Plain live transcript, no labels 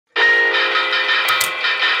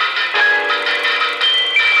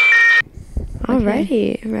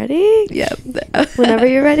Alrighty, ready? Yep. Whenever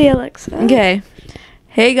you're ready, Alexa. Okay.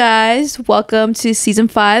 Hey guys, welcome to season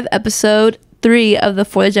 5, episode 3 of the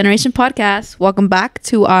For the Generation podcast. Welcome back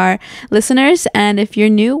to our listeners, and if you're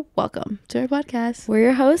new, welcome to our podcast. We're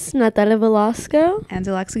your hosts, Natalia Velasco And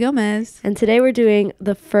Alexa Gomez. and today we're doing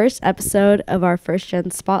the first episode of our First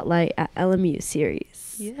Gen Spotlight at LMU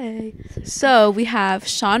series. Yay. So we have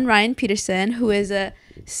Sean Ryan-Petersen, who is a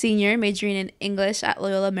senior majoring in English at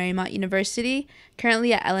Loyola Marymount University.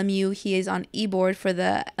 Currently at LMU, he is on e-board for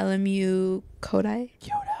the LMU Kyodai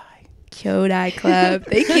Club.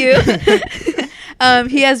 Thank you.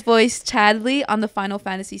 He has voiced Chadley on the Final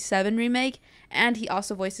Fantasy VII remake, and he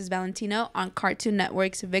also voices Valentino on Cartoon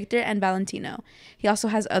Network's Victor and Valentino. He also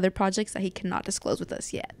has other projects that he cannot disclose with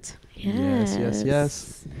us yet.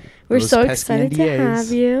 Yes. We're Those so pesky excited to NDAs.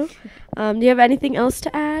 have you. Do you have anything else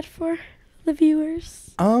to add for the viewers?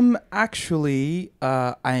 Actually,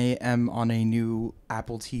 I am on a new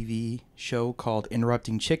Apple TV show called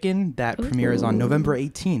Interrupting Chicken that premieres on November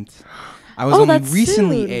 18th. I was only that's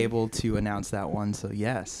recently soon. able to announce that one, so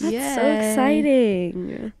yes. That's so Yay.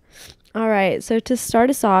 exciting. All right, so to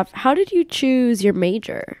start us off, how did you choose your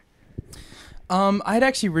major? I'd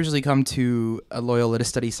actually originally come to Loyola to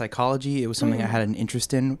study psychology. It was something I had an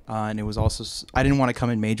interest in, and it was also I didn't want to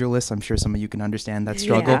come in majorless. I'm sure some of you can understand that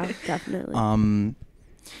struggle. Yeah, definitely.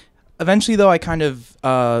 Eventually, though, I kind of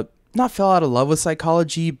not fell out of love with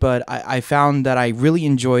psychology, but I found that I really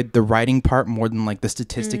enjoyed the writing part more than like the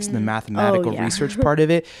statistics and the mathematical research part of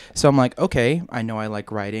it. So I'm like, okay, I know I like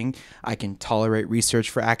writing. I can tolerate research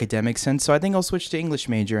for academic sense. So I think I'll switch to English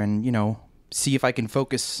major and, see if I can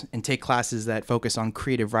focus and take classes that focus on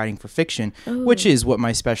creative writing for fiction, which is what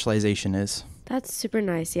my specialization is. That's super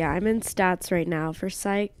nice. Yeah, I'm in stats right now for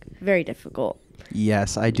psych. Very difficult.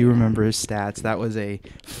 Yes, I do remember stats. That was a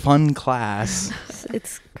fun class.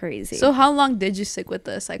 It's crazy. So how long did you stick with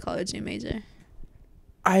the psychology major?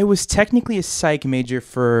 I was technically a psych major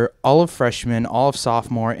for all of freshman, all of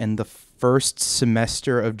sophomore, and the first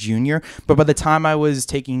semester of junior. But by the time I was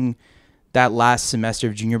taking that last semester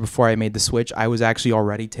of junior before I made the switch, I was actually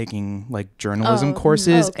already taking like journalism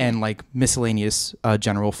courses and like miscellaneous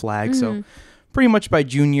general flag. So pretty much by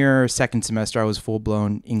junior, second semester, I was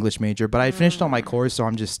full-blown English major. But I finished all my course, so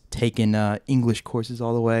I'm just taking English courses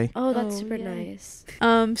all the way. Oh, that's super nice.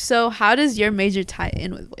 So how does your major tie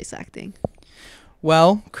in with voice acting?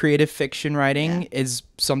 Well, creative fiction writing is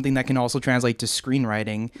something that can also translate to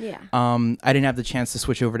screenwriting. Yeah. I didn't have the chance to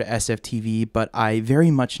switch over to SFTV, but I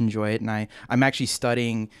very much enjoy it. And I'm actually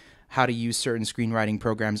studying how to use certain screenwriting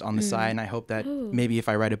programs on the side. And I hope that maybe if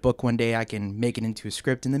I write a book one day, I can make it into a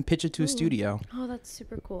script and then pitch it to a studio. Oh, that's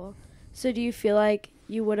super cool. So do you feel like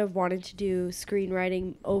you would have wanted to do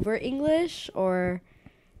screenwriting over English or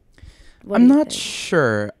what I'm do you not think?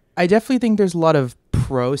 sure. I definitely think there's a lot of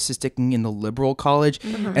pros to sticking in the liberal college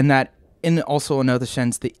and that in also another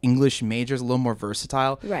sense, the English major is a little more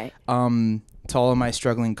versatile. Right. To all of my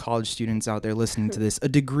struggling college students out there listening to this, a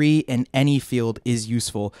degree in any field is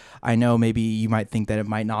useful. I know maybe you might think that it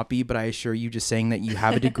might not be, but I assure you just saying that you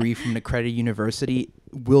have a degree from an accredited university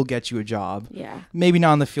will get you a job. Yeah. Maybe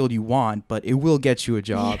not in the field you want, but it will get you a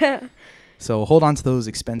job. Yeah. So hold on to those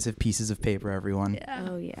expensive pieces of paper, everyone. Yeah.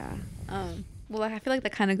 Oh, yeah. Well, I feel like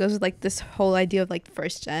that kind of goes with like this whole idea of like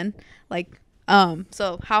first gen. Like,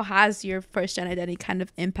 so how has your first gen identity kind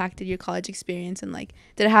of impacted your college experience, and like,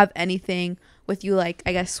 did it have anything with you, like,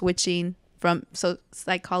 I guess, switching from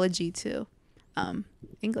psychology to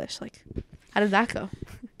English? Like, how did that go?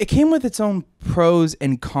 It came with its own pros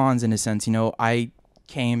and cons in a sense. I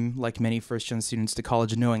came, like many first-gen students, to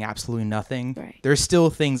college knowing absolutely nothing. Right. There's still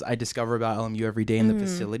things I discover about LMU every day and the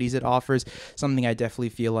facilities it offers. Something I definitely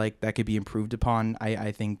feel like that could be improved upon.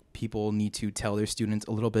 I think people need to tell their students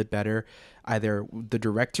a little bit better, either the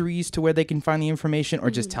directories to where they can find the information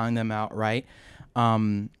or just telling them outright.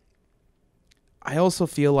 I also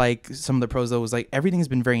feel like some of the pros, though, was like everything's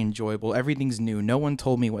been very enjoyable. Everything's new. No one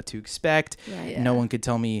told me what to expect. Right. No one could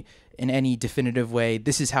tell me in any definitive way,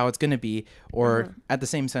 this is how it's going to be. Or at the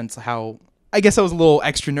same sense, how I guess I was a little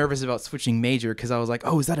extra nervous about switching major because I was like,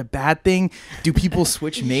 oh, is that a bad thing? Do people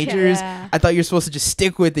switch majors? Yeah. I thought you're supposed to just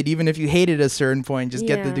stick with it, even if you hate it at a certain point, just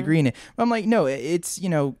get the degree in it. But I'm like, no, it's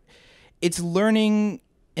learning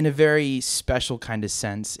in a very special kind of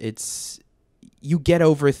sense. You get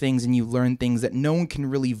over things and you learn things that no one can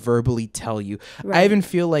really verbally tell you. Right. I even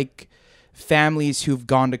feel like families who've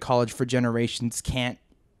gone to college for generations can't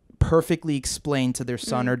perfectly explain to their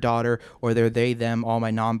son or daughter or their they, them, all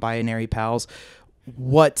my non-binary pals,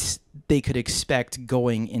 what they could expect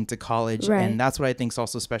going into college. Right. And that's what I think is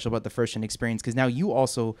also special about the first-gen experience, because now you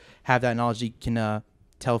also have that knowledge. You can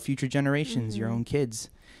tell future generations, your own kids.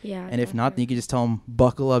 Yeah. And if not, then you can just tell them,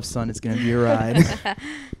 buckle up, son. It's going to be a ride.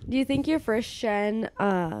 Do you think your first gen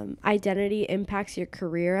identity impacts your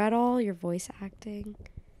career at all, your voice acting?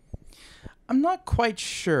 I'm not quite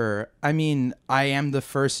sure. I mean, I am the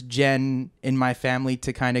first gen in my family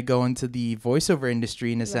to kind of go into the voiceover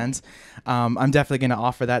industry in a sense. I'm definitely going to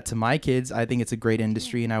offer that to my kids. I think it's a great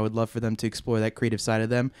industry, and I would love for them to explore that creative side of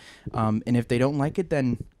them. And if they don't like it,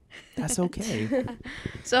 then that's okay.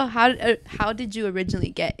 So how did you originally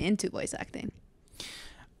get into voice acting?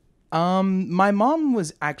 My mom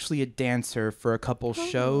was actually a dancer for a couple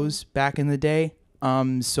shows back in the day.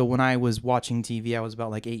 So when I was watching TV, I was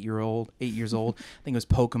about like 8 years old. I think it was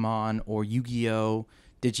Pokemon or Yu-Gi-Oh,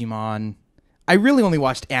 Digimon. I really only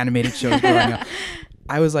watched animated shows growing up.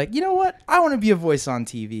 I was like, you know what? I want to be a voice on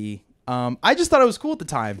TV. I just thought it was cool at the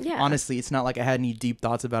time. Yeah. Honestly, it's not like I had any deep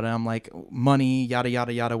thoughts about it. I'm like, money, yada,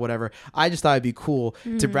 yada, yada, whatever. I just thought it'd be cool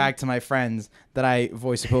to brag to my friends that I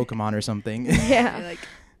voiced a Pokemon or something. Yeah. You're like,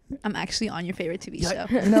 I'm actually on your favorite TV show.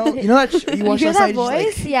 You know that you watch hear that that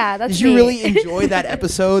voice? Yeah, that's Did me. you really enjoy that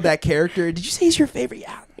episode, that character? Did you say he's your favorite?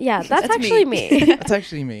 Yeah. Yeah, that's That's actually me. me. That's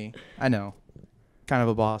actually me. I know. Kind of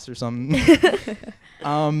a boss or something.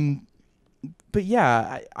 But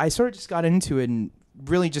yeah, I sort of just got into it, and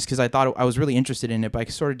really just because I thought I was really interested in it, but I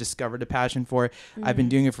sort of discovered a passion for it. I've been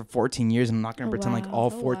doing it for 14 years, and I'm not going to pretend like wow. all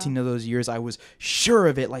 14 of those years I was sure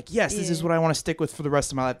of it. Like, yes, this is what I want to stick with for the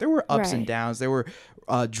rest of my life. There were ups and downs. There were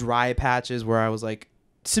dry patches where I was like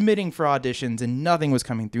submitting for auditions and nothing was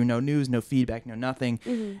coming through. No news, no feedback, no nothing.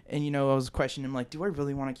 And, you know, I was questioning, like, do I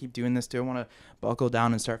really want to keep doing this? Do I want to buckle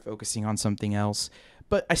down and start focusing on something else?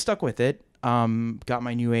 But I stuck with it. Got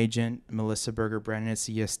my new agent, Melissa Berger-Brennan at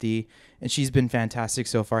CSD, and she's been fantastic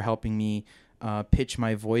so far, helping me pitch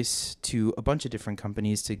my voice to a bunch of different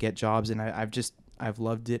companies to get jobs, and I've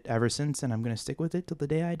loved it ever since, and I'm going to stick with it till the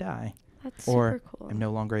day I die. That's or super cool. I'm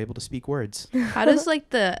no longer able to speak words. How does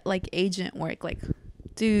like the agent work? Like,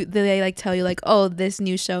 do they like tell you like, oh, this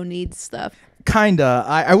new show needs stuff? Kinda.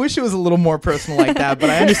 I wish it was a little more personal like that,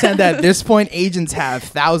 but I understand that at this point agents have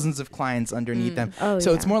thousands of clients underneath them.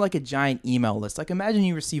 So it's more like a giant email list. Like, imagine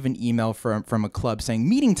you receive an email from a club saying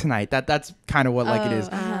meeting tonight. That's kind of what like it is.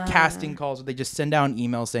 Casting calls where they just send out an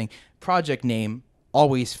email saying project name,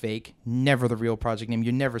 always fake, never the real project name.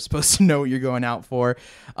 You're never supposed to know what you're going out for.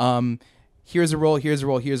 Here's a role. This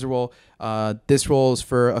role is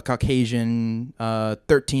for a Caucasian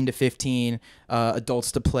 13 to 15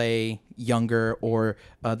 adults to play younger, or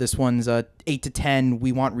this one's 8 to 10.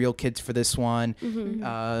 We want real kids for this one.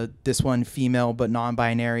 This one female but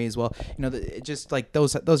non-binary as well. You know, just like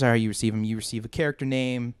those are how you receive them. You receive a character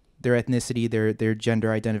name, their ethnicity, their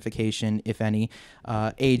gender identification, if any,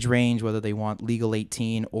 age range, whether they want legal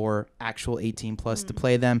 18 or actual 18 plus to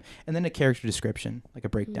play them, and then a character description, like a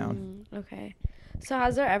breakdown. Okay. So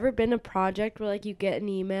has there ever been a project where like you get an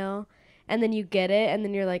email and then you get it and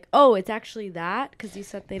then you're like, oh, it's actually that? Because you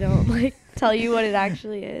said they don't like tell you what it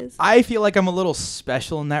actually is. I feel like I'm a little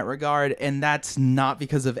special in that regard, and that's not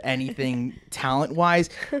because of anything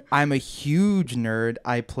talent-wise. I'm a huge nerd.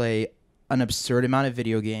 I play an absurd amount of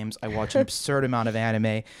video games. I watch an absurd amount of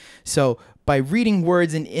anime. So by reading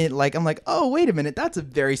words in it, like, I'm like, oh, wait a minute, that's a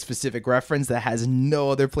very specific reference that has no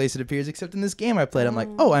other place it appears except in this game I played. I'm like,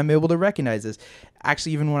 oh, I'm able to recognize this.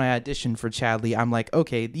 Actually, even when I auditioned for Chadley, I'm like,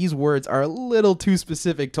 okay, these words are a little too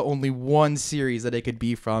specific to only one series that it could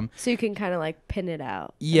be from. So you can kind of like pin it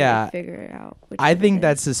out. Yeah. And, like, figure it out. I think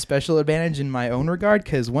that's a special advantage in my own regard,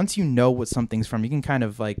 because once you know what something's from, you can kind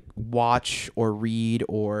of like watch or read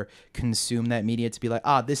or consume that media to be like,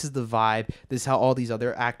 this is the vibe. This is how all these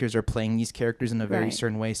other actors are playing these characters in a very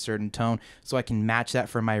certain way, certain tone. So I can match that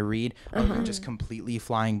for my read other than just completely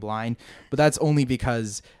flying blind. But that's only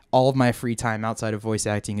because all of my free time outside of voice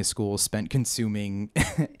acting at school is spent consuming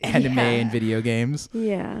anime and video games.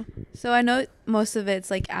 Yeah. So I know most of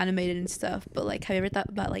it's like animated and stuff, but like, have you ever thought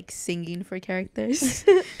about like singing for characters?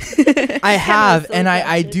 I have, and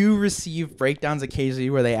I do receive breakdowns occasionally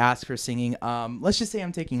where they ask for singing. Let's just say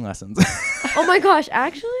I'm taking lessons. Oh my gosh,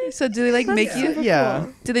 actually? So do they like make you? Yeah.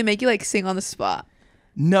 Cool. Do they make you like sing on the spot?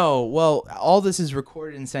 No, well, all this is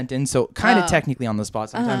recorded and sent in, so kind of technically on the spot.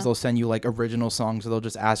 Sometimes they'll send you like original songs, or they'll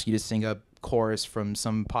just ask you to sing a chorus from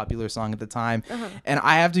some popular song at the time. And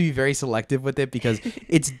I have to be very selective with it because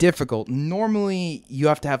it's difficult. Normally, you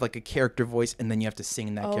have to have like a character voice, and then you have to sing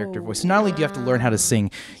in that character voice. So not only do you have to learn how to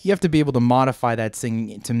sing, you have to be able to modify that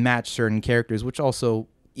singing to match certain characters, which also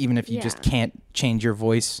even if you just can't change your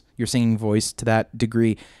voice, your singing voice to that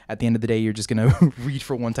degree, at the end of the day, you're just going to read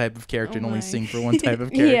for one type of character and only sing for one type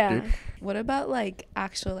of character. What about like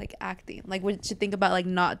actual like acting? Like, would you think about like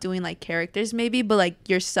not doing like characters maybe, but like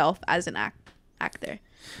yourself as an actor?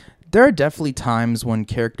 There are definitely times when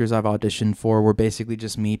characters I've auditioned for were basically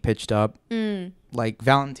just me pitched up. Like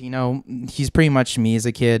Valentino, he's pretty much me as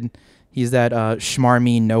a kid. He's that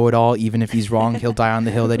schmarmy know-it-all, even if he's wrong, he'll die on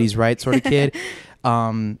the hill that he's right sort of kid.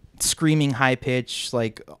 Screaming high pitch,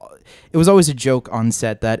 like it was always a joke on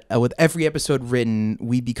set that with every episode written,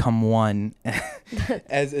 we become one.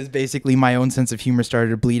 as basically my own sense of humor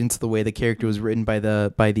started to bleed into the way the character was written by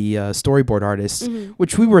the storyboard artists,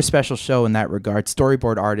 which we were a special show in that regard.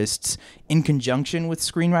 Storyboard artists, in conjunction with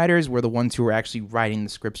screenwriters, were the ones who were actually writing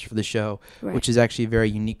the scripts for the show, which is actually a very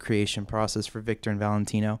unique creation process for Victor and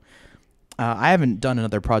Valentino. I haven't done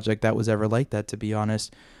another project that was ever like that, to be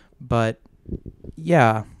honest, but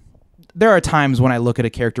yeah. There are times when I look at a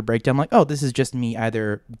character breakdown, I'm like, oh, this is just me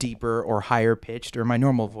either deeper or higher pitched or my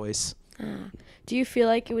normal voice. Do you feel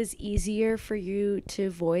like it was easier for you to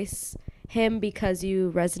voice him because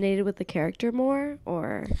you resonated with the character more,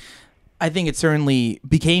 or? I think it certainly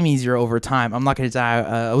became easier over time. I'm not going to die.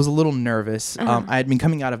 I was a little nervous. I had been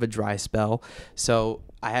coming out of a dry spell, so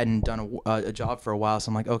I hadn't done a job for a while. So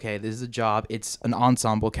I'm like, okay, this is a job. It's an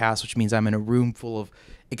ensemble cast, which means I'm in a room full of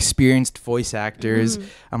experienced voice actors.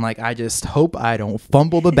 I'm like, I just hope I don't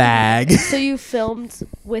fumble the bag. So you filmed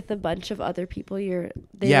with a bunch of other people. We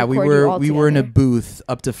were in a booth,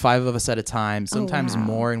 up to 5 of us at a time, sometimes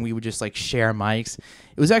more, and we would just like share mics.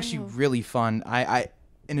 It was actually really fun. I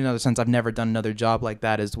in another sense, I've never done another job like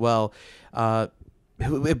that as well.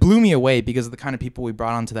 It blew me away because of the kind of people we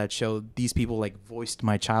brought onto that show. These people like voiced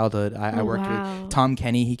my childhood. I worked with Tom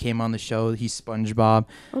Kenny. He came on the show. He's SpongeBob.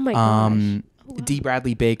 Oh my gosh. D.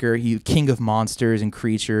 Bradley Baker, he King of Monsters and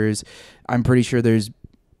Creatures. I'm pretty sure there's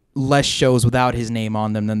less shows without his name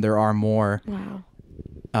on them than there are more.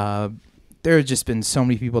 Wow. There have just been so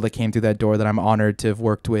many people that came through that door that I'm honored to have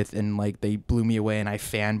worked with, and like they blew me away, and I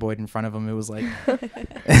fanboyed in front of them. It was like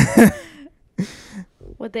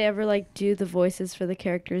Would they ever like do the voices for the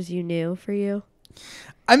characters you knew for you?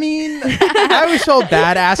 I mean, I always felt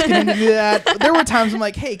bad asking him to do that. There were times I'm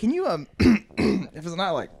like, hey, can you if it's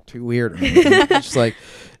not like too weird or anything, just like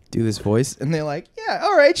do this voice, and they're like, yeah,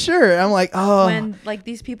 all right, sure. And I'm like, oh. When like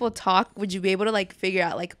these people talk, would you be able to like figure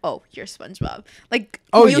out like, oh, you're SpongeBob? Like,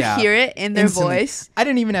 will you hear it in their voice? I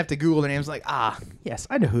didn't even have to Google their names. Like, yes,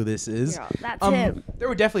 I know who this is. Yeah, that's him. There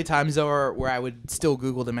were definitely times though where I would still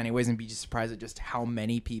Google them anyways and be just surprised at just how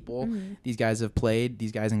many people these guys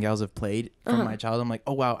and gals have played from my childhood. I'm like,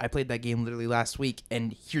 oh wow, I played that game literally last week,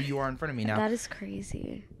 and here you are in front of me now. That is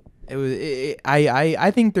crazy.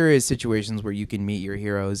 I think there is situations where you can meet your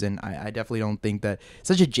heroes, and I definitely don't think that it's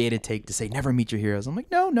such a jaded take to say never meet your heroes. I'm like,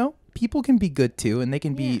 no, people can be good too, and they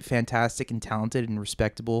can be fantastic and talented and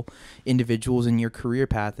respectable individuals in your career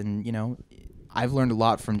path. And you know, I've learned a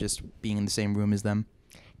lot from just being in the same room as them.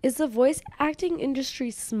 Is the voice acting industry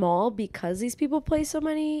small because these people play so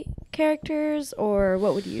many characters, or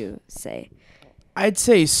what would you say? I'd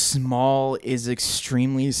say small is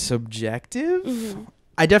extremely subjective.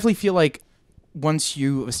 I definitely feel like once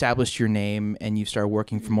you establish your name and you start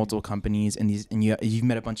working for multiple companies and you've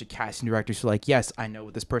met a bunch of casting directors who are like, yes, I know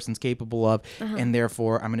what this person's capable of, and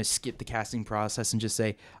therefore I'm going to skip the casting process and just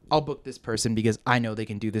say, I'll book this person because I know they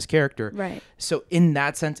can do this character. Right. So in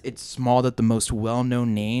that sense, it's small that the most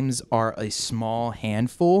well-known names are a small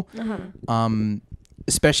handful.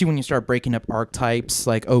 Especially when you start breaking up archetypes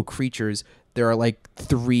like, creatures. There are like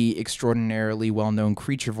 3 extraordinarily well-known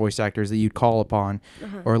creature voice actors that you'd call upon,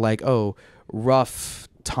 or like, rough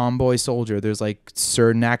tomboy soldier. There's like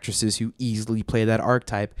certain actresses who easily play that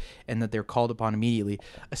archetype and that they're called upon immediately,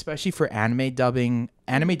 especially for anime dubbing.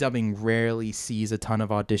 Anime dubbing rarely sees a ton of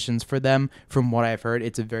auditions for them. From what I've heard,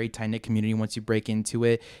 it's a very tight-knit community once you break into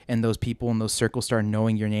it, and those people in those circles start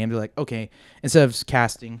knowing your name. They're like, okay, instead of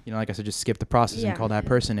casting, like I said, just skip the process and call that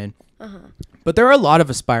person in. But there are a lot of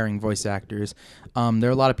aspiring voice actors. There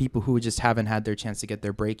are a lot of people who just haven't had their chance to get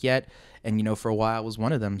their break yet. And, for a while I was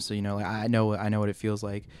one of them. So, like, I know what it feels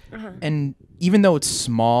like. And even though it's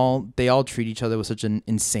small, they all treat each other with such an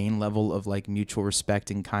insane level of like mutual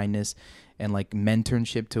respect and kindness and like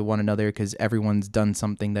mentorship to one another, because everyone's done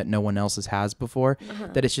something that no one else has before,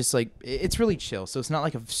 that it's just like, it's really chill. So it's not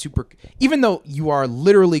like a super, even though you are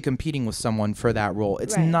literally competing with someone for that role,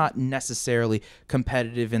 it's not necessarily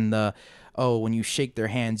competitive in the, when you shake their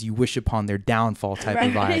hands, you wish upon their downfall type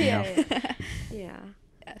of vibe. Yeah.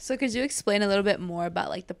 So could you explain a little bit more about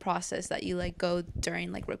like the process that you like go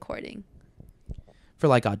during like recording? For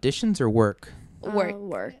like auditions or work?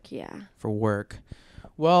 Work, yeah. For work.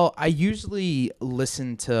 Well, I usually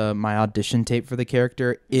listen to my audition tape for the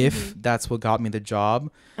character if that's what got me the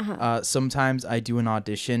job. Sometimes I do an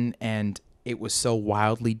audition and it was so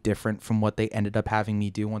wildly different from what they ended up having me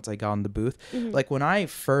do once I got in the booth. Like when I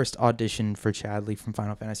first auditioned for Chadley from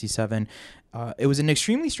Final Fantasy VII, it was an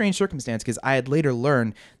extremely strange circumstance because I had later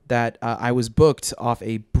learned that I was booked off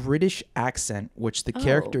a British accent, which the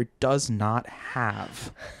character does not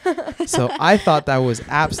have. So I thought that was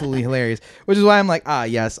absolutely hilarious, which is why I'm like,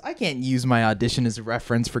 yes, I can't use my audition as a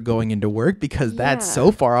reference for going into work because that's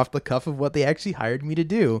so far off the cuff of what they actually hired me to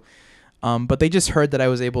do. But they just heard that I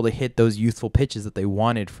was able to hit those youthful pitches that they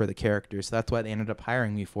wanted for the character. So that's why they ended up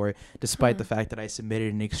hiring me for it, despite the fact that I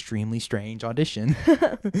submitted an extremely strange audition.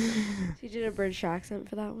 You did a British accent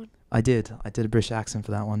for that one? I did a British accent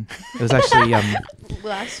for that one. It was actually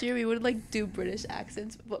last year we would like do British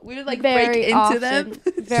accents, but we would like very break into often. them.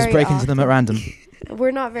 Just break into them at random.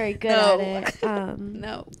 We're not very good at it.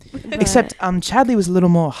 No. Except Chadley was a little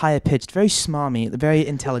more higher pitched, very smarmy, very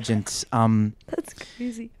intelligent. That's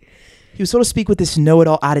crazy. He would sort of speak with this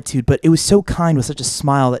know-it-all attitude, but it was so kind with such a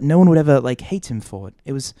smile that no one would ever like hate him for it.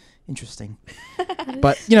 It was interesting.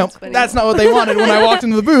 But, you know, that's not what they wanted when I walked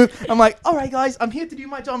into the booth. I'm like, all right, guys, I'm here to do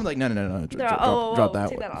my job. I'm like, no. Drop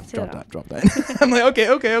that. Drop that. I'm like,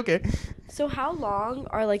 okay. So how long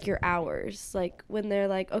are, like, your hours? Like, when they're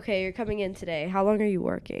like, okay, you're coming in today, how long are you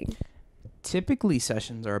working? Typically,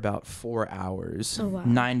 sessions are about 4 hours. Oh, wow.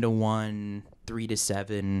 9 to 1, 3 to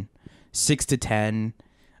 7, 6 to 10.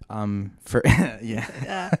 For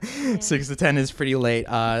 6 to 10 is pretty late,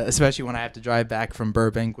 especially when I have to drive back from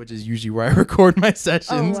Burbank, which is usually where I record my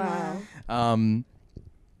sessions. Oh, wow.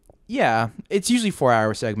 Yeah, it's usually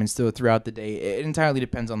 4-hour segments throughout the day. It entirely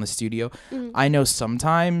depends on the studio. I know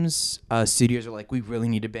sometimes studios are like, we really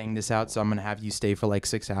need to bang this out, so I'm going to have you stay for like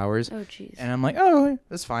 6 hours. Oh, jeez. And I'm like, oh,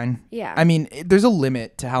 that's fine. Yeah. I mean, there's a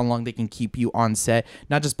limit to how long they can keep you on set,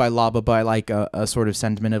 not just by law, but by like a sort of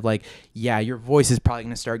sentiment of like, yeah, your voice is probably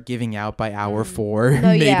going to start giving out by hour 4.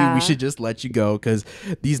 Maybe we should just let you go because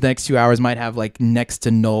these next 2 hours might have like next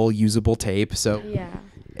to null usable tape. So yeah.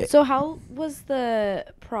 So how was the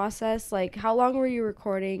process? Like, how long were you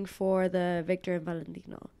recording for the Victor and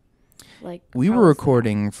Valentino? Like, we were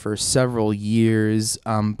recording for several years,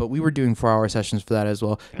 but we were doing 4-hour sessions for that as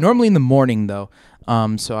well. Normally in the morning, though.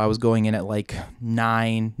 So I was going in at like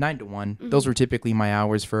 9 to 1. Those were typically my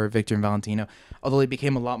hours for Victor and Valentino. Although they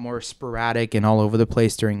became a lot more sporadic and all over the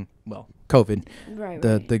place during, well, COVID. Right.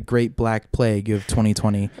 The Great Black Plague of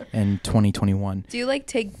 2020 and 2021. Do you like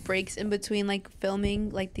take breaks in between like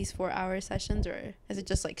filming like these 4-hour sessions, or is it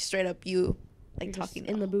just like straight up you like You're talking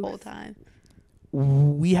in the the booth whole time?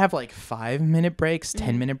 We have like 5-minute breaks,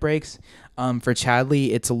 10-minute breaks. For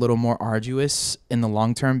Chadley, it's a little more arduous in the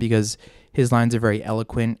long term because his lines are very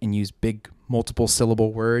eloquent and use big multiple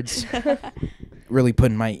syllable words. Really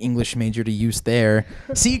putting my English major to use there.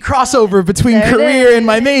 See, crossover between career and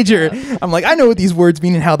my major. I'm like, I know what these words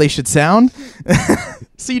mean and how they should sound.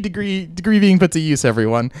 See, degree being put to use,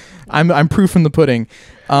 everyone. I'm proof in the pudding.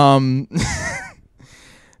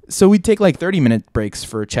 So we take like 30-minute breaks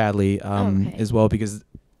for Chadley as well, because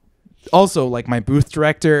also like my booth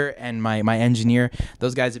director and my engineer,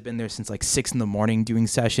 those guys have been there since like 6 a.m. doing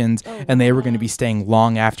sessions, and they were going to be staying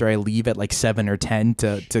long after I leave at like 7 or 10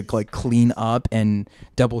 to like clean up and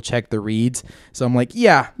double check the reads. So I'm like,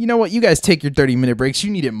 yeah, you know what? You guys take your 30-minute breaks.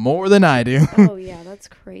 You need it more than I do. Oh yeah, that's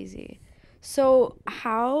crazy. So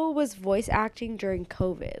how was voice acting during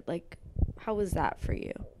COVID? Like, how was that for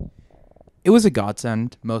you? It was a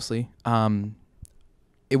godsend, mostly.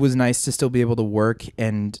 It was nice to still be able to work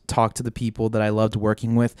and talk to the people that I loved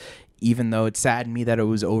working with, even though it saddened me that it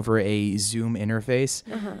was over a Zoom interface.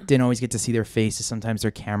 Didn't always get to see their faces. Sometimes their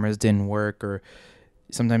cameras didn't work, or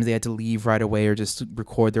sometimes they had to leave right away or just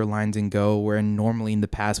record their lines and go, where normally in the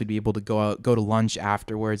past we'd be able to go to lunch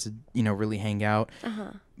afterwards, really hang out.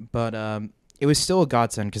 But it was still a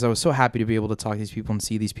godsend because I was so happy to be able to talk to these people and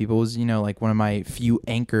see these people. It was, like one of my few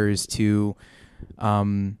anchors to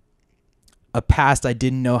a past I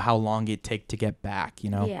didn't know how long it'd take to get back,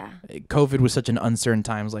 Yeah. COVID was such an uncertain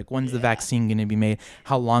time. It was like, when's the vaccine going to be made?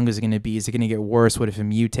 How long is it going to be? Is it going to get worse? What if it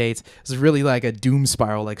mutates? It was really like a doom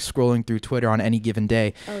spiral, like scrolling through Twitter on any given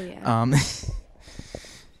day. Oh, yeah.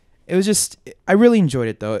 It was just, I really enjoyed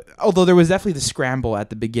it though. Although there was definitely the scramble at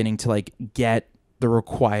the beginning to like get the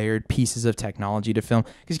required pieces of technology to film,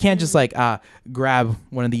 because you can't just like grab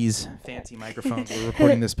one of these fancy microphones we're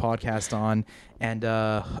recording this podcast on and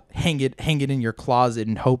hang it in your closet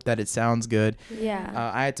and hope that it sounds good.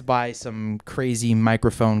 Yeah. I had to buy some crazy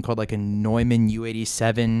microphone called like a Neumann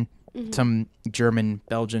U87 some German,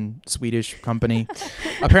 Belgian, Swedish company.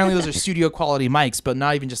 Apparently those are studio quality mics, but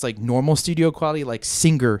not even just like normal studio quality, like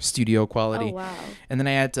singer studio quality. Oh, wow. And then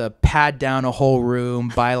I had to pad down a whole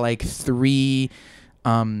room, buy like 3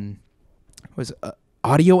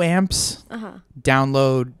 audio amps,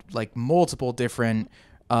 download like multiple different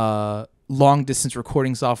long distance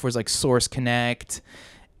recording softwares like Source Connect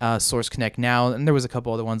Now, and there was a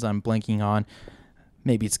couple other ones I'm blanking on.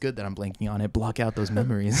 Maybe it's good that I'm blanking on it. Block out those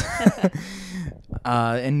memories.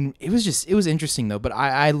 And it was interesting though. But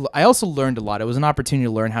I also learned a lot. It was an opportunity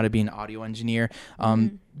to learn how to be an audio engineer.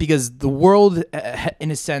 Because the world, in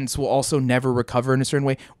a sense, will also never recover in a certain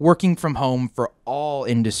way. Working from home for all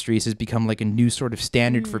industries has become like a new sort of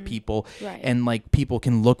standard for people. Right. And like people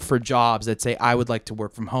can look for jobs that say, I would like to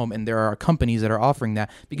work from home. And there are companies that are offering that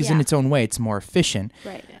because in its own way, it's more efficient.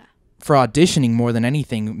 Right. Yeah. For auditioning more than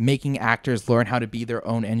anything, making actors learn how to be their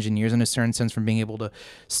own engineers in a certain sense, from being able to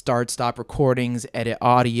stop recordings, edit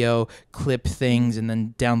audio, clip things, and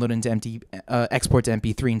then download into export to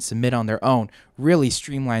MP3 and submit on their own, really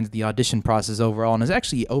streamlines the audition process overall, and has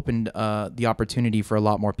actually opened the opportunity for a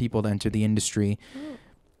lot more people to enter the industry,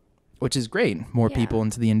 which is great. More people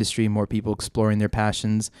into the industry, more people exploring their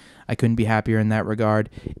passions. I couldn't be happier in that regard.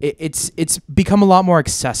 It's become a lot more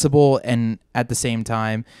accessible, and at the same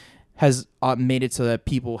time has made it so that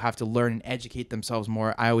people have to learn and educate themselves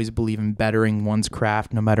more. I always believe in bettering one's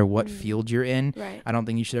craft no matter what field you're in. Right. I don't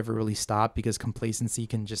think you should ever really stop, because complacency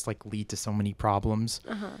can just like lead to so many problems.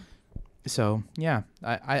 So yeah,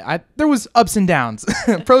 I there was ups and downs,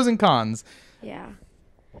 pros and cons. Yeah.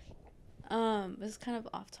 This is kind of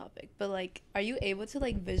off topic, but like, are you able to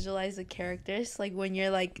like visualize the characters like when you're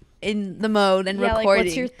like in the mode and recording? Like,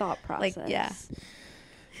 what's your thought process? Like, yeah.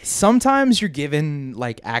 Sometimes you're given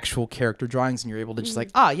like actual character drawings and you're able to just like,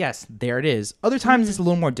 yes, there it is. Other times it's a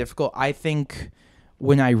little more difficult. I think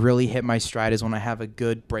when I really hit my stride is when I have a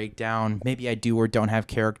good breakdown. Maybe I do or don't have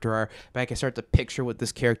character art, but I can start to picture what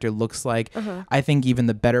this character looks like. I think even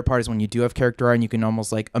the better part is when you do have character art and you can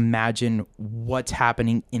almost like imagine what's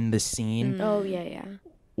happening in the scene. Oh, yeah.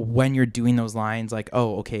 When you're doing those lines, like,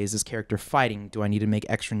 oh, okay, is this character fighting? Do I need to make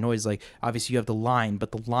extra noise? Like, obviously you have the line,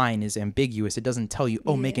 but the line is ambiguous. It doesn't tell you,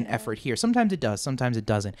 oh, make an effort here. Sometimes it does, sometimes it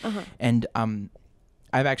doesn't. And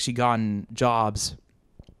I've actually gotten jobs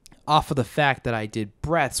off of the fact that I did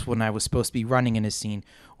breaths when I was supposed to be running in a scene,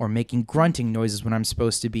 or making grunting noises when I'm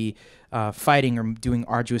supposed to be fighting or doing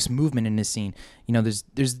arduous movement in a scene. You know,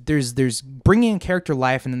 there's bringing a character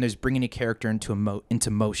life, and then there's bringing a character into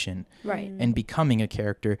motion, right? And becoming a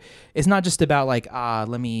character. It's not just about like,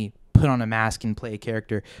 let me put on a mask and play a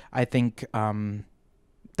character. I think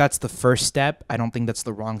that's the first step. I don't think that's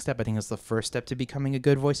the wrong step. I think that's the first step to becoming a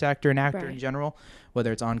good voice actor and actor in general,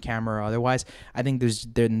 whether it's on camera or otherwise. I think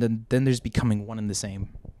then there's becoming one and the same.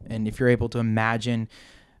 And if you're able to imagine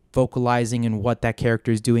vocalizing and what that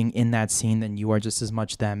character is doing in that scene, then you are just as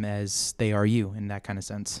much them as they are you, in that kind of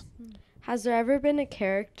sense. Has there ever been a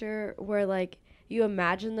character where like you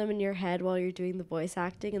imagine them in your head while you're doing the voice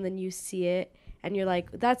acting, and then you see it and you're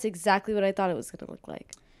like, that's exactly what I thought it was going to look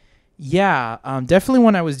like? Yeah, definitely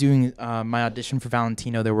when I was doing my audition for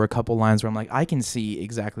Valentino, there were a couple lines where I'm like, I can see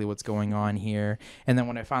exactly what's going on here. And then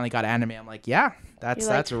when I finally got anime, I'm like, yeah,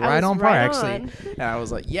 that's right on par, actually. And I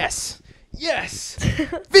was like, yes,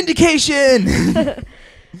 vindication.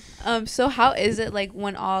 So how is it like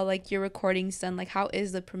when all like your recording's done? Like, how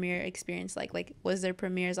is the premiere experience like? Like, was there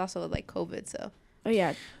premieres also like COVID? So. Oh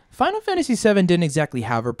yeah. Final Fantasy VII didn't exactly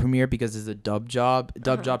have a premiere because it's a dub job.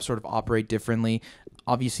 Dub jobs sort of operate differently.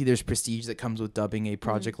 Obviously, there's prestige that comes with dubbing a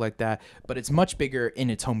project like that, but it's much bigger in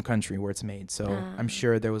its home country where it's made. So I'm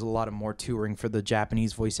sure there was a lot of more touring for the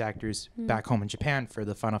Japanese voice actors back home in Japan for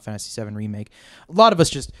the Final Fantasy VII remake. A lot of us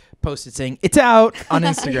just posted saying, it's out on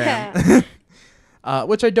Instagram.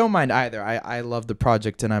 Which I don't mind either. I love the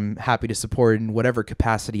project, and I'm happy to support it in whatever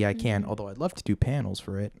capacity I can, although I'd love to do panels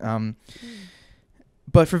for it.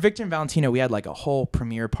 But for Victor and Valentino, we had like a whole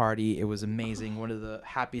premiere party. It was amazing. One of the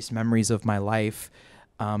happiest memories of my life.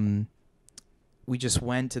 We just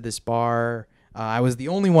went to this bar. I was the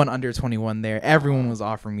only one under 21 there. Everyone was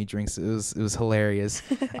offering me drinks. It was hilarious.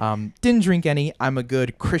 Didn't drink any. I'm a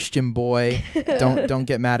good Christian boy. Don't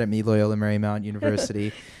get mad at me, Loyola Marymount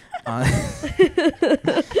University.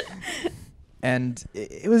 And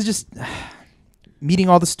it was just meeting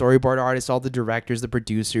all the storyboard artists, all the directors, the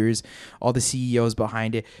producers, all the CEOs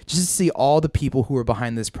behind it, just to see all the people who were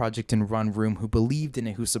behind this project in Run Room, who believed in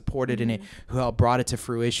it, who supported in it, who helped brought it to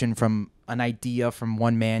fruition from an idea from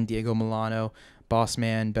one man, Diego Milano, boss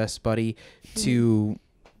man, best buddy, to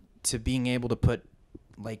being able to put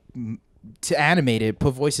like to animate it,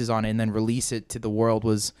 put voices on it, and then release it to the world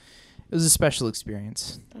was a special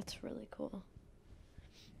experience. That's really cool.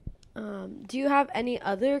 Do you have any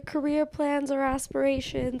other career plans or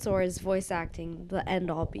aspirations, or is voice acting the end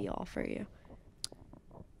all be all for you?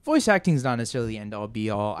 Voice acting is not necessarily the end all be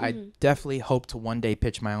all. I definitely hope to one day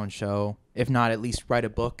pitch my own show. If not, at least write a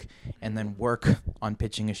book and then work on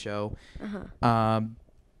pitching a show.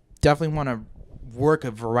 Definitely want to work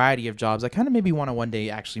a variety of jobs. I kind of maybe want to one day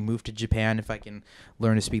actually move to Japan if I can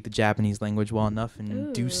learn to speak the Japanese language well enough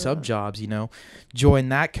and do sub jobs, you know, join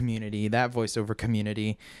that community, that voiceover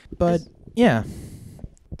community. But yeah.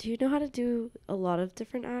 Do you know how to do a lot of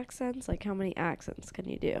different accents? Like, how many accents can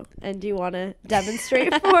you do? And do you want to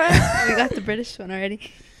demonstrate for us? We got the British one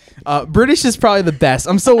already. British is probably the best.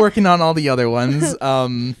 I'm still working on all the other ones.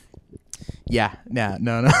 No.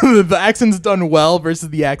 The accent's done well versus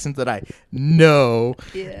the accent that I know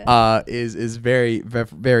is very,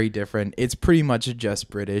 very different. It's pretty much just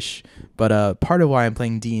British, but part of why I'm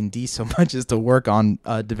playing D&D so much is to work on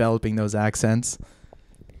developing those accents.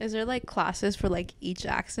 Is there like classes for like each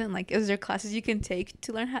accent? Like, is there classes you can take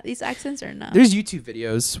to learn these accents or not? There's YouTube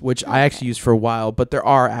videos, which I actually used for a while, but there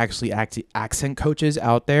are actually accent coaches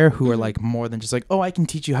out there who are like more than just like, oh, I can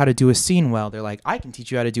teach you how to do a scene well. They're like, I can teach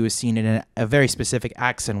you how to do a scene in a very specific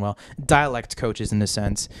accent well. Dialect coaches in a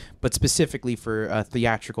sense, but specifically for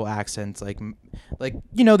theatrical accents. Like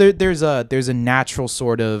you know, there's a natural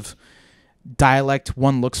sort of dialect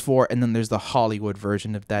one looks for, and then there's the Hollywood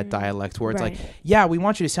version of that dialect where it's like, yeah, we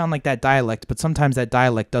want you to sound like that dialect, but sometimes that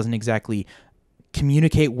dialect doesn't exactly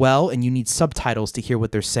communicate well and you need subtitles to hear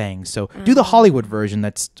what they're saying. So do the Hollywood version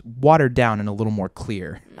that's watered down and a little more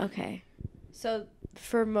clear. Okay. So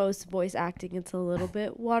for most voice acting, it's a little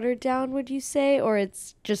bit watered down, would you say, or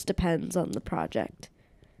it's just depends on the project?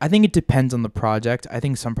 I think it depends on the project. I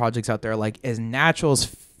think some projects out there are like as natural as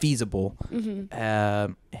feasible.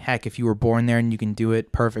 Heck, if you were born there and you can do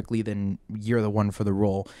it perfectly, then you're the one for the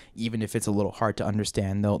role. Even if it's a little hard to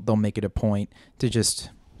understand, they'll make it a point to just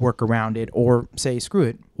work around it or say, screw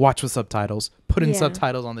it, watch with subtitles, put in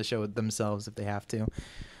subtitles on the show themselves if they have to.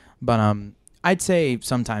 But I'd say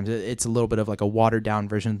sometimes it's a little bit of like a watered down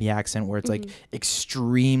version of the accent where it's like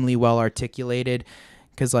extremely well articulated.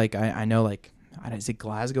 Because like I know like, is it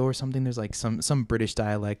Glasgow or something? There's like some British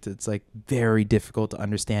dialect. It's like very difficult to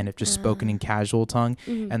understand if just spoken in casual tongue.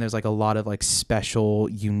 And there's like a lot of like special,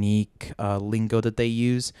 unique lingo that they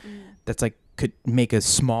use that's like could make a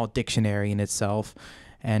small dictionary in itself.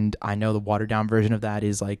 And I know the watered down version of that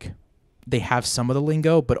is like they have some of the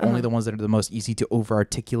lingo, but only the ones that are the most easy to over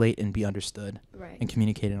articulate and be understood and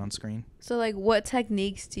communicated on screen. So like, what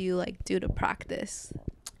techniques do you like do to practice?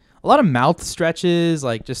 A lot of mouth stretches,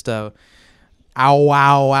 like just ow,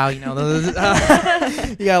 wow, wow, you know,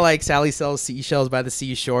 you got like Sally sells seashells by the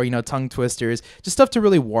seashore, you know, tongue twisters, just stuff to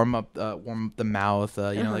really warm up the mouth,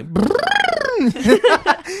 you know, like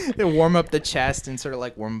warm up the chest and sort of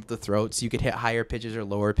like warm up the throat so you could hit higher pitches or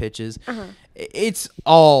lower pitches. It's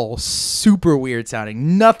all super weird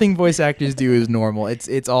sounding. Nothing voice actors do is normal.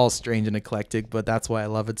 It's all strange and eclectic, but that's why I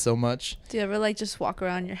love it so much. Do you ever like just walk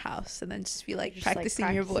around your house and then just be like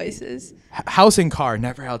practicing your voices? House and car,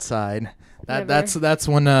 never outside. That's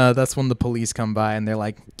when the police come by and they're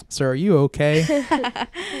like, "Sir, are you okay?"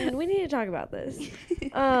 We need to talk about this.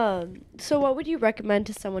 So what would you recommend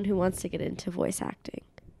to someone who wants to get into voice acting?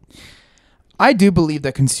 I do believe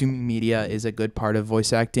that consuming media is a good part of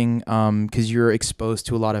voice acting because you're exposed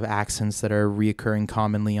to a lot of accents that are reoccurring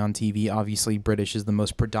commonly on TV. Obviously, British is the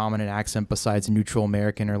most predominant accent besides neutral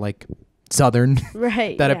American or like Southern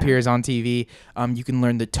that appears on TV. You can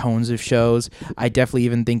learn the tones of shows. I definitely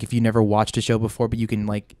even think if you never watched a show before, but you can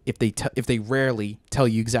like if they rarely tell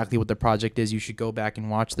you exactly what the project is, you should go back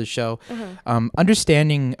and watch the show.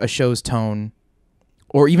 Understanding a show's tone,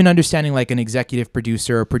 or even understanding like an executive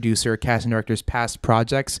producer, cast and director's past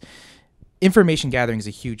projects, information gathering is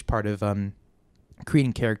a huge part of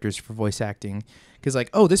creating characters for voice acting. Because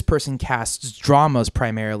like, oh, this person casts dramas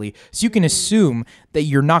primarily, so you can assume that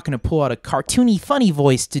you're not going to pull out a cartoony, funny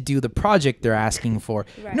voice to do the project they're asking for.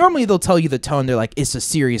 Normally, they'll tell you the tone. They're like, it's a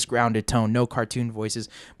serious, grounded tone, no cartoon voices.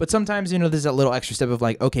 But sometimes, you know, there's that little extra step of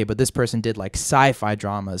like, okay, but this person did like sci-fi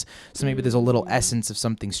dramas, so maybe there's a little essence of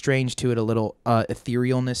something strange to it, a little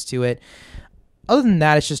etherealness to it. other than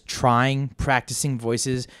that, it's just practicing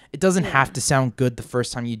voices. It doesn't have to sound good the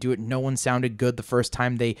first time you do it. No one sounded good the first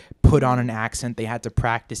time they put on an accent. They had to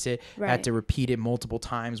practice it, had to repeat it multiple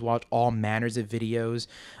times, watch all manners of videos,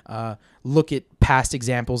 look at past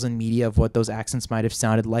examples in media of what those accents might have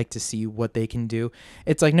sounded like to see what they can do.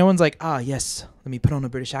 It's like no one's like, yes, let me put on a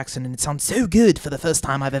British accent and it sounds so good for the first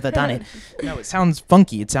time I've ever done it. No, it sounds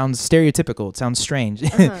funky. It sounds stereotypical. It sounds strange.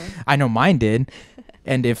 I know mine did.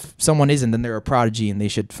 And if someone isn't, then they're a prodigy and they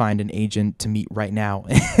should find an agent to meet right now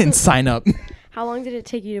and sign up. How long did it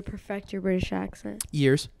take you to perfect your British accent?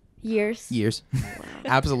 Years. Wow.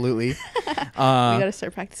 Absolutely. We gotta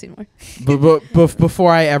start practicing more. But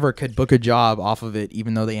before I ever could book a job off of it,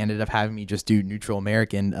 even though they ended up having me just do neutral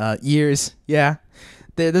American, years. Yeah.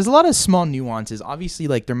 There's a lot of small nuances. Obviously,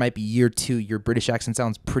 like there might be year 2, your British accent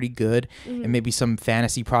sounds pretty good, and maybe some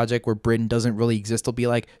fantasy project where Britain doesn't really exist will be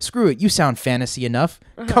like, screw it, you sound fantasy enough.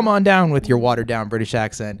 Come on down with your watered down British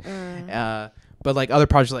accent. But like other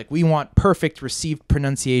projects, like we want perfect received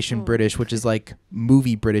pronunciation British, which is like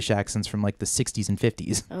movie British accents from like the 60s and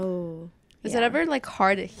 50s. Oh. Is it ever like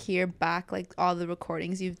hard to hear back like all the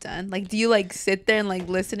recordings you've done? Like do you like sit there and like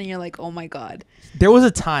listen and you're like, oh my God? There was a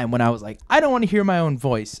time when I was like, I don't want to hear my own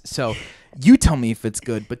voice. So you tell me if it's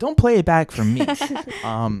good, but don't play it back from me.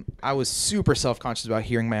 I was super self-conscious about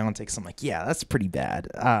hearing my own takes. I'm like, yeah, that's pretty bad.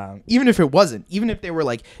 Even if it wasn't, even if they were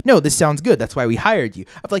like, no, this sounds good, that's why we hired you.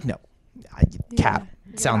 I'm like, no, cap.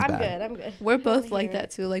 Sounds bad. I'm good. We're both like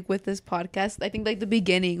that too. Like with this podcast, I think like the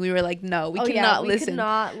beginning we were like, no, we we listen. could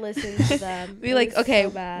not listen to them. We like, okay,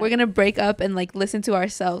 we're gonna break up and like listen to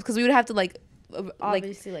ourselves because we would have to like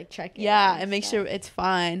obviously like check it. Yeah, and make sure it's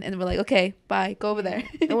fine. And we're like, okay, bye, go over there.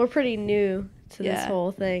 And we're pretty new to this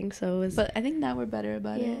whole thing, so it was. But I think now we're better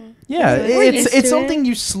about it. Yeah, it's something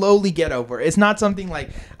you slowly get over. It's not something like,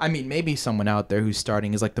 I mean, maybe someone out there who's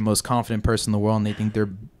starting is like the most confident person in the world, and they think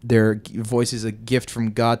their voice is a gift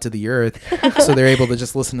from God to the earth, so they're able to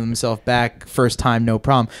just listen to themselves back first time, no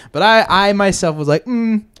problem. But I myself was like,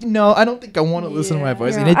 no, I don't think I want to listen to my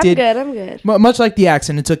voice, and it did. I'm good. Much like the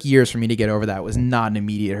accent, it took years for me to get over that. It was not an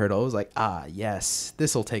immediate hurdle. It was like, yes,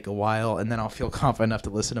 this will take a while, and then I'll feel confident enough to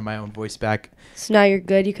listen to my own voice back. So now you're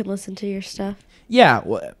good. You can listen to your stuff. Yeah,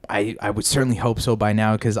 well, I would certainly hope so by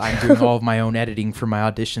now because I'm doing all of my own editing for my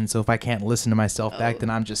audition. So if I can't listen to myself back, then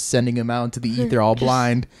I'm just sending them out into the ether all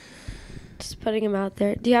blind. Just putting them out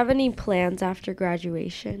there. Do you have any plans after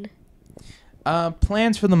graduation?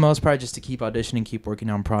 Plans for the most part just to keep auditioning, keep working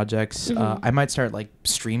on projects. I might start like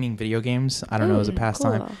streaming video games. I don't know, as a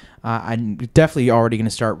pastime. Cool. I'm definitely already going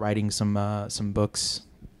to start writing some books.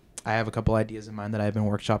 I have a couple ideas in mind that I've been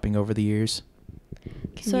workshopping over the years.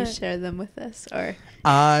 Can you share them with us, or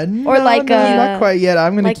no, or like no, not quite yet.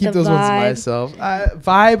 I'm gonna keep those ones to myself.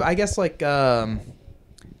 Vibe, I guess, like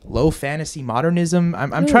low fantasy modernism.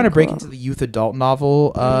 I'm trying to break into the youth adult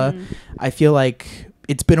novel. I feel like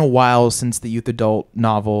it's been a while since the youth adult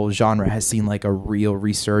novel genre has seen like a real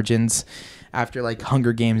resurgence. After like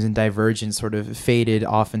Hunger Games and Divergent sort of faded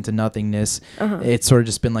off into nothingness, it's sort of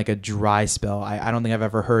just been like a dry spell. I don't think I've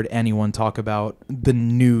ever heard anyone talk about the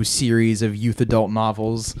new series of youth adult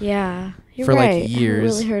novels. Yeah, for like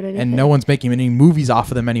years, I haven't really heard anything. And no one's making any movies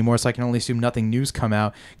off of them anymore. So I can only assume nothing new's come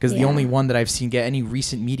out because the only one that I've seen get any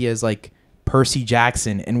recent media is like Percy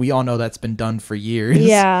Jackson, and we all know that's been done for years.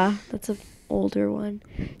 Yeah, that's a older one.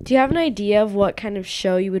 Do you have an idea of what kind of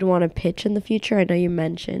show you would want to pitch in the future? I know you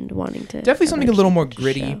mentioned wanting to definitely something a little more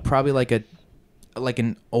gritty, probably like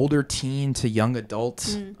an older teen to young adult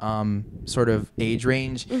sort of age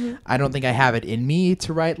range. I don't think I have it in me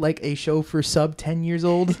to write like a show for sub 10 years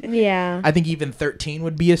old. Yeah, I think even 13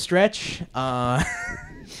 would be a stretch.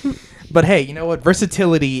 But hey, you know what?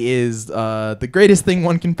 Versatility is the greatest thing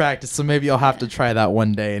one can practice. So maybe I'll have to try that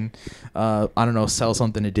one day and I don't know, sell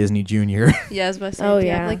something to Disney Junior. Yeah, I was about to say, do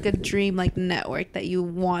you have like a dream like network that you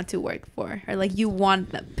want to work for, or like you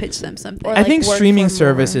want to pitch them something? I think streaming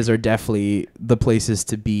services are definitely the places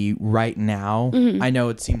to be right now. I know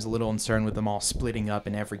it seems a little uncertain with them all splitting up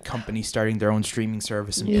and every company starting their own streaming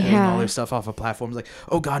service and pulling all their stuff off of platforms. Like,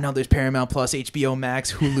 oh god, now there's Paramount Plus, HBO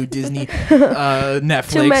Max, Hulu, Disney,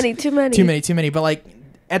 Netflix. Too many. But like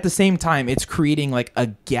at the same time, it's creating like a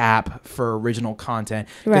gap for original content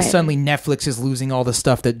because suddenly Netflix is losing all the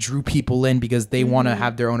stuff that drew people in because they want to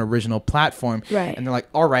have their own original platform. And they're like,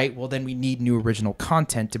 all right, well then we need new original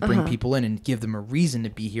content to bring people in and give them a reason to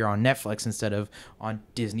be here on Netflix instead of on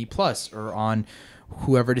Disney Plus or on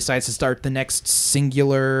whoever decides to start the next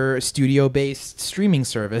singular studio-based streaming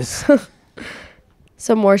service.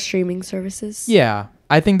 Some more streaming services. Yeah.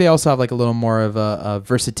 I think they also have like a little more of a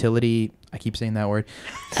versatility I keep saying that word.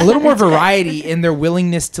 A little more variety in their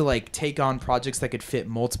willingness to like take on projects that could fit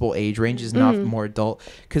multiple age ranges, not more adult.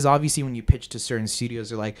 Because obviously, when you pitch to certain studios,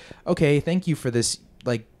 they're like, "Okay, thank you for this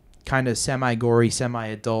like kind of semi-gory,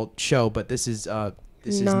 semi-adult show, but this is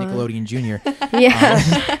Nickelodeon Junior."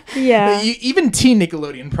 Yeah. Yeah. Even teen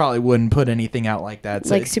Nickelodeon probably wouldn't put anything out like that.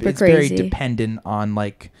 So Like, it's, super it's very crazy. dependent on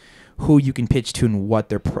like who you can pitch to and what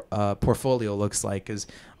their portfolio looks like. Because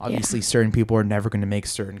obviously certain people are never going to make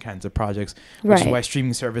certain kinds of projects, which is Right. why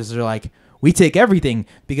streaming services are like, we take everything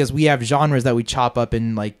because we have genres that we chop up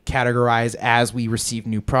and like categorize as we receive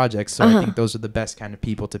new projects. So I think those are the best kind of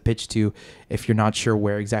people to pitch to if you're not sure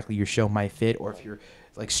where exactly your show might fit, or if you're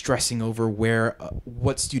like stressing over where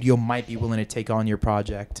what studio might be willing to take on your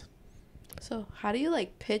project. So how do you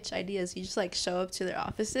like pitch ideas? You just like show up to their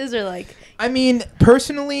offices, or like? I mean,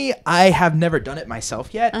 personally, I have never done it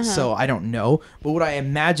myself yet, so I don't know. But what I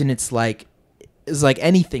imagine it's like is like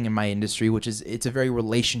anything in my industry, which is it's a very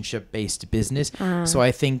relationship based business. So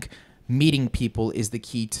I think meeting people is the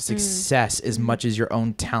key to success as much as your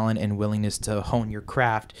own talent and willingness to hone your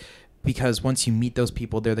craft. Because once you meet those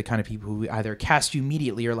people, they're the kind of people who either cast you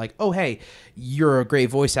immediately or like, oh, hey, you're a great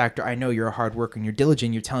voice actor. I know you're a hard worker and you're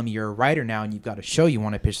diligent. You're telling me you're a writer now and you've got a show you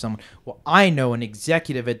want to pitch someone. Well, I know an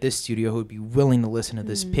executive at this studio who would be willing to listen to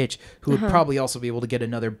this pitch, who would probably also be able to get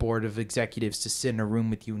another board of executives to sit in a room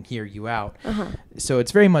with you and hear you out. So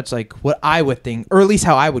it's very much like what I would think, or at least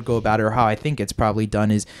how I would go about it, or how I think it's probably done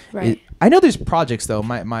is, I know there's projects though.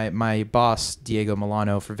 My boss, Diego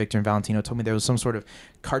Milano for Victor and Valentino, told me there was some sort of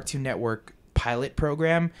Cartoon Network pilot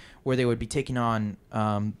program where they would be taking on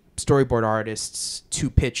storyboard artists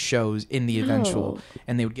to pitch shows in the eventual,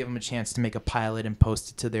 and they would give them a chance to make a pilot and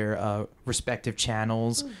post it to their respective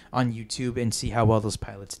channels on YouTube and see how well those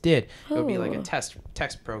pilots did. It would be like a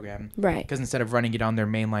text program, Right. Because instead of running it on their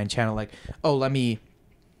mainline channel, like, oh, let me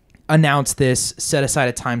announce this, set aside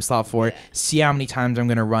a time slot for it, see how many times I'm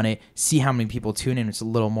going to run it, see how many people tune in. It's a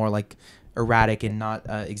little more like erratic and not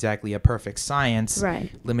exactly a perfect science. Right.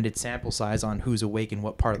 Limited sample size on who's awake in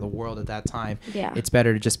what part of the world at that time. Yeah. It's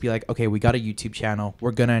better to just be like, okay, we got a YouTube channel.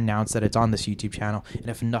 We're going to announce that it's on this YouTube channel. And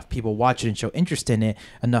if enough people watch it and show interest in it,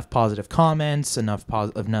 enough positive comments, enough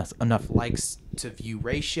likes to view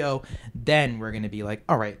ratio, then we're going to be like,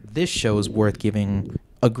 all right, this show is worth giving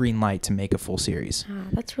a green light to make a full series.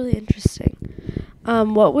 That's really interesting.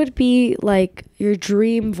 What would be like your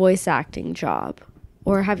dream voice acting job?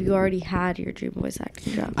 Or have you already had your dream voice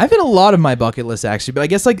acting job? I've had a lot of my bucket list actually, but I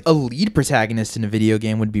guess like a lead protagonist in a video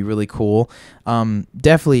game would be really cool.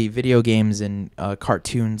 Definitely video games and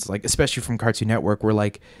cartoons, like especially from Cartoon Network, were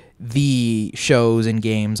like the shows and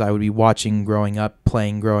games I would be watching growing up,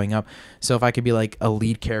 playing growing up. So if I could be like a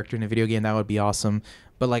lead character in a video game, that would be awesome.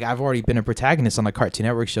 But like I've already been a protagonist on a Cartoon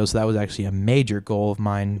Network show, so that was actually a major goal of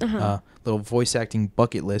mine. Little voice acting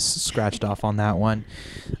bucket list scratched off on that one.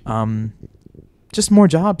 Just more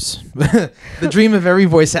jobs. The dream of every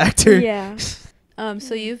voice actor. Yeah.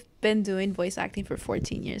 So you've been doing voice acting for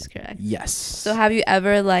 14 years, correct? Yes. So have you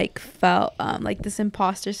ever like felt like this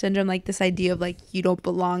imposter syndrome, like this idea of like you don't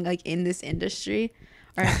belong like in this industry?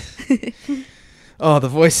 Or Oh, the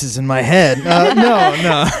voices in my head.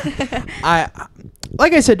 No.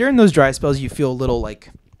 Like I said, during those dry spells, you feel a little like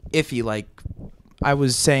iffy. Like I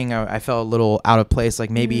was saying, I felt a little out of place. Like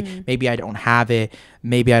maybe I don't have it.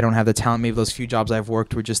 Maybe I don't have the talent. Maybe those few jobs I've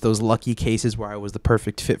worked were just those lucky cases where I was the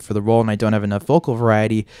perfect fit for the role and I don't have enough vocal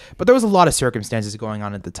variety. But there was a lot of circumstances going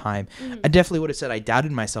on at the time. I definitely would have said I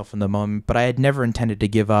doubted myself in the moment, but I had never intended to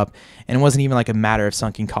give up. And it wasn't even like a matter of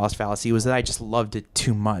sunken cost fallacy. It was that I just loved it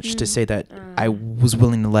too much to say that I was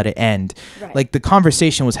willing to let it end. Right. Like the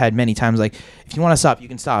conversation was had many times. Like if you want to stop, you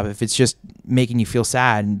can stop. If it's just making you feel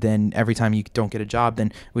sad, then every time you don't get a job,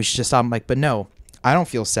 then we should just stop. I'm like, but no, I don't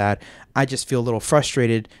feel sad. I just feel a little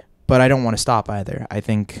frustrated, but I don't want to stop either. I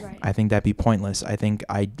think that'd be pointless. I think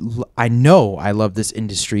I know I love this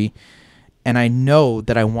industry, and I know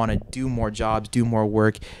that I want to do more jobs, do more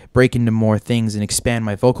work, break into more things, and expand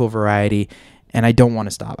my vocal variety. And I don't want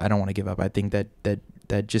to stop. I don't want to give up. I think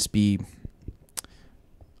that just be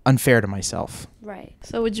unfair to myself. Right.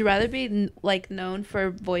 so would you rather be like known for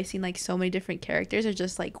voicing like so many different characters, or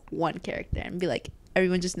just like one character and be like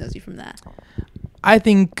everyone just knows you from that? I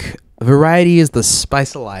think variety is the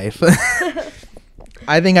spice of life.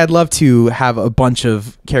 I think I'd love to have a bunch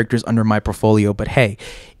of characters under my portfolio, but hey,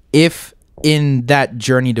 if in that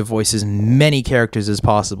journey to voice as many characters as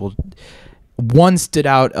possible, one stood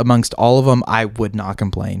out amongst all of them, I would not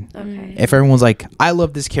complain. Okay. If everyone's like, I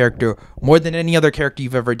love this character more than any other character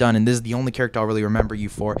you've ever done, and this is the only character I'll really remember you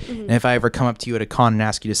for, and if I ever come up to you at a con and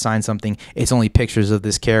ask you to sign something, it's only pictures of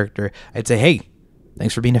this character, I'd say, hey,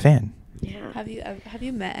 thanks for being a fan. Yeah. Have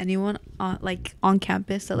you met anyone on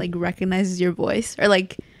campus that like recognizes your voice, or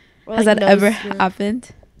like Or, has like, that ever knows your-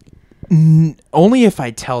 happened? Only if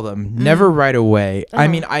I tell them. Never right away. I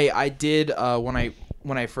Uh-huh. mean, I did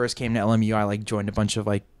when I first came to LMU, I like joined a bunch of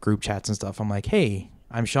like group chats and stuff. I'm like, hey,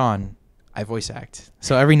 I'm Sean. I voice act.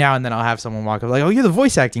 So every now and then I'll have someone walk up like, oh, you're the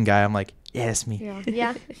voice acting guy. I'm like, yeah, that's me. Yeah.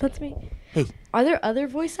 Yeah, that's me. Hey. Are there other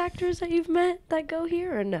voice actors that you've met that go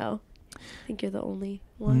here or no? I think you're the only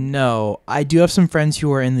one. No, I do have some friends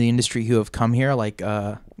who are in the industry who have come here, like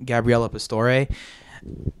Gabriella Pastore.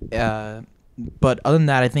 But other than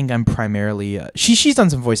that, I think I'm primarily she's done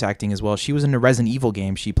some voice acting as well. She was in a Resident Evil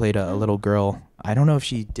game. She played a little girl. I don't know if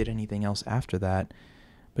she did anything else after that,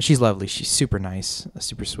 but she's lovely. She's super nice,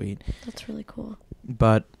 super sweet. That's really cool.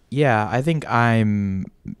 But yeah, I think I'm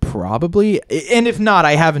probably, and if not,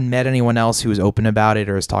 I haven't met anyone else who's open about it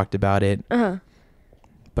or has talked about it. Uh-huh.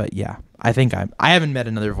 But yeah, I think I haven't met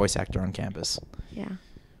another voice actor on campus. Yeah.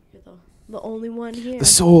 You're the only one here. The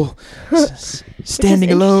soul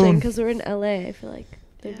standing alone. Because we're in LA, I feel like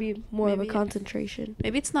there'd be more of a Maybe- concentration.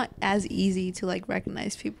 Maybe it's not as easy to like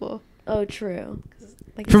recognize people. Oh, true.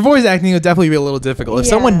 Like For voice acting, it would definitely be a little difficult. If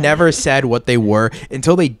someone Yeah. never said what they were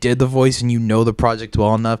until they did the voice and you know the project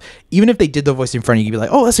well enough, even if they did the voice in front of you, you'd be like,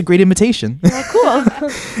 oh, that's a great imitation. Oh, cool.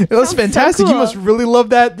 That was Sounds so fantastic. You cool. must really love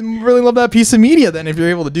that piece of media then if you're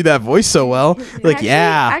able to do that voice so well. Like,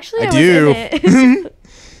 Actually, I was do. in it.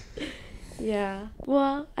 Yeah.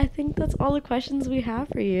 Well, I think that's all the questions we have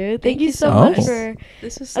for you. Thank you so much. much for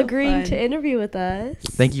this was so agreeing fun. to interview with us.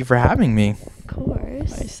 Thank you for having me. Of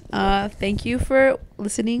course. Thank you for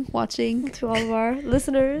listening, watching. To all of our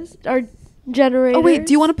listeners, our generators. Oh wait,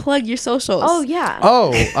 do you want to plug your socials? Oh, yeah.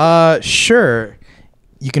 Oh, sure.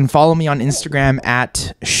 You can follow me on Instagram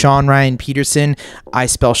at Sean Ryan-Petersen. I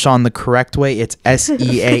spell Sean the correct way. It's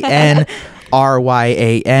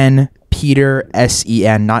SeanRyan. Peter,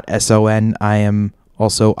 SEN, not SON. I am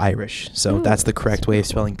also Irish, so Ooh, that's the correct way of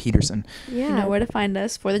spelling Peterson. Yeah. You know where to find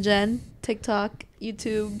us for the Gen, TikTok,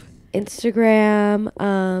 YouTube. Instagram.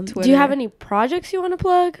 Do Twitter. you have any projects you want to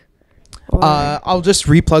plug? Or- I'll just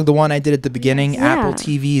replug the one I did at the beginning. Yeah. Apple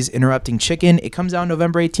TV's Interrupting Chicken. It comes out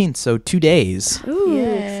November 18th, so 2 days. Ooh,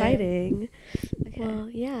 Yay. exciting. Okay. Well,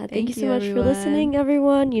 yeah. Thank Thank you so you, much everyone. for listening,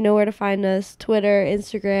 everyone. You know where to find us: Twitter,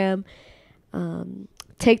 Instagram,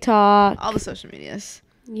 TikTok. All the social medias.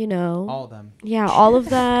 You know. All of them. Yeah, all of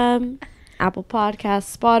them. Apple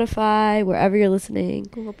Podcasts, Spotify, wherever you're listening.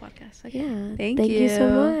 Google Podcasts. Okay. Yeah. Thank you so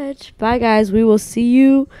you. much. Bye, guys. We will see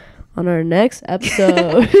you on our next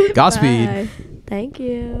episode. Godspeed. Bye. Thank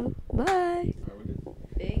you. Bye.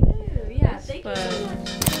 Thank you. Yeah, thank you so Fun.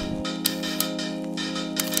 much.